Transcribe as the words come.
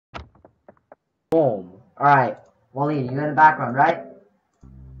Boom. Alright. Waleed, you're in the background, right?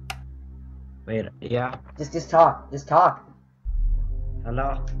 Wait, yeah. Just talk. Just talk.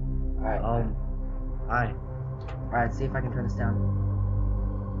 Hello. Alright. Hi. Alright, see if I can turn this down.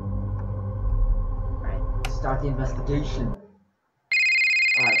 Alright, start the investigation.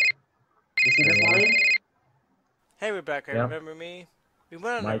 Alright. You see this, Waleed? Hey Rebecca, Yep. remember me? We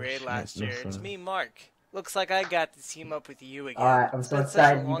went on a Mike raid last year. It's missing. me, Mark. Looks like I got to team up with you again. Alright, I'm It's so been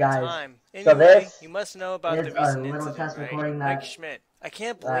excited, such a you long guys. time. So Anyway, this you must know about the is a recent little incident, test right? recording Mike that Schmidt. I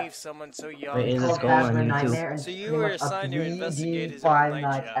can't believe someone so young. Wait, is called this going on Fazbear YouTube? Nightmare, and So it's you pretty were much a assigned to 3D investigate his Five own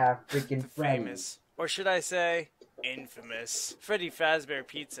Nights job. at freaking The Freddy's. famous, or should I say, infamous, Freddy Fazbear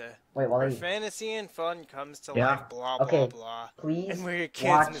Pizza. Wait, Where Waleed. fantasy and fun comes to Yeah. life, blah, Okay, blah, blah. please And where your kids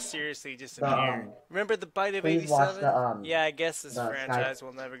watch mysteriously the, disappear. Remember the bite of please 87? watch the, Yeah, I guess this the franchise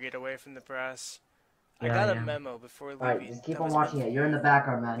will never get away from the press. I Yeah, got a yeah. memo before leaving. Alright, just keep That on was watching meant it. for You're in the you.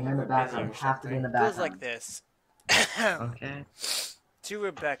 background, man. But You're in the were busy background. or You have to be in the something. Goes background. like this. Okay. To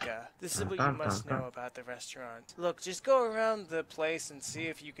Rebecca, this is what you must know about the restaurant. Look, just go around the place and see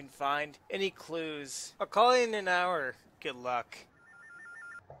if you can find any clues. I'll call you in an hour. Good luck.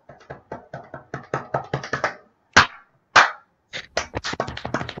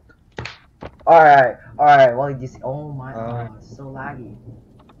 Alright, well, you see, oh my god, it's so laggy.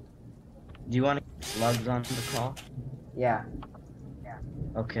 Do you want to get slugs on the call? Yeah.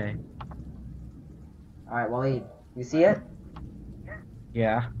 Okay. Alright, Waleed, you see it?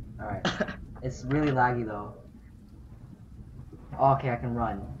 Yeah. Alright. It's really laggy though. Okay, I can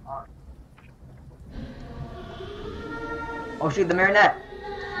run. Oh shoot, the marionette!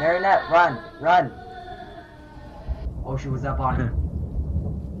 Marionette, run! Oh, she was up on him.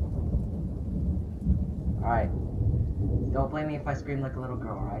 Alright. Don't blame me if I scream like a little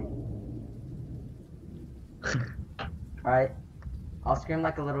girl, alright? Alright? I'll scream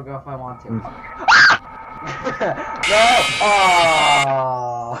like a little girl if I want to. No!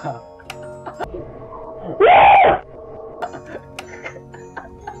 Oh!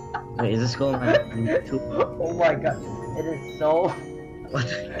 Wait, is this going on YouTube? Oh my god, it is so... What?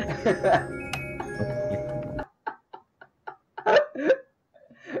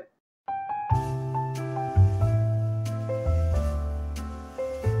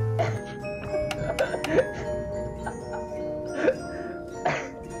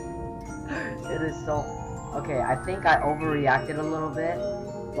 It is so... Okay, I think I overreacted a little bit,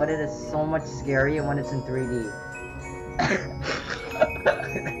 but it is so much scarier when it's in 3D.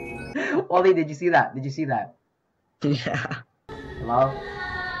 Wally, did you see that? Did you see that? Yeah. Hello?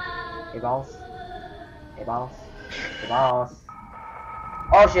 Hey, boss? Hey, boss? Hey, boss?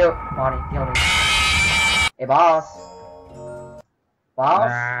 Oh, shoot! Bonnie, kill me. Hey, boss?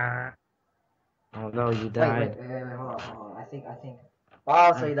 Boss? Oh no, you Wait, died. hold on. I think.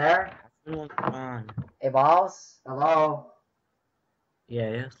 Boss, are you there? Come on. Hey, boss? Hello?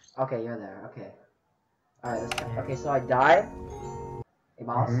 Yes. Okay, you're there. Okay. Alright, let's check. Okay, so I died. Hey,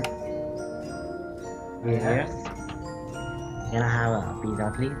 boss? Yes. Can I have a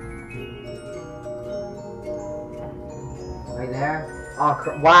pizza, please? Right there?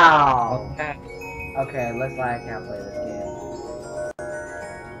 Oh, wow! Okay. Okay, looks like I can't play this game.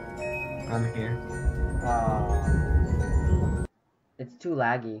 I'm here. It's too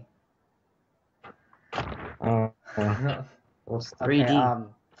laggy. Oh. What's 3D? Okay,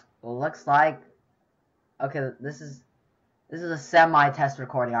 well, looks like... Okay, this is a semi-test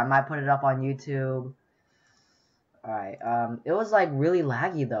recording. I might put it up on YouTube. Alright, it was like really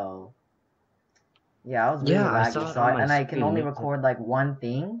laggy though. Yeah, it was really Yeah, I laggy. saw it So on my I can screen. only record like one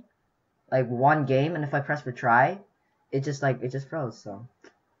thing, like one game, and if I press retry, it just froze. So,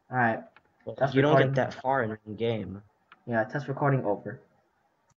 alright, Well, test you don't recording. get that far in the game. Yeah, test recording over.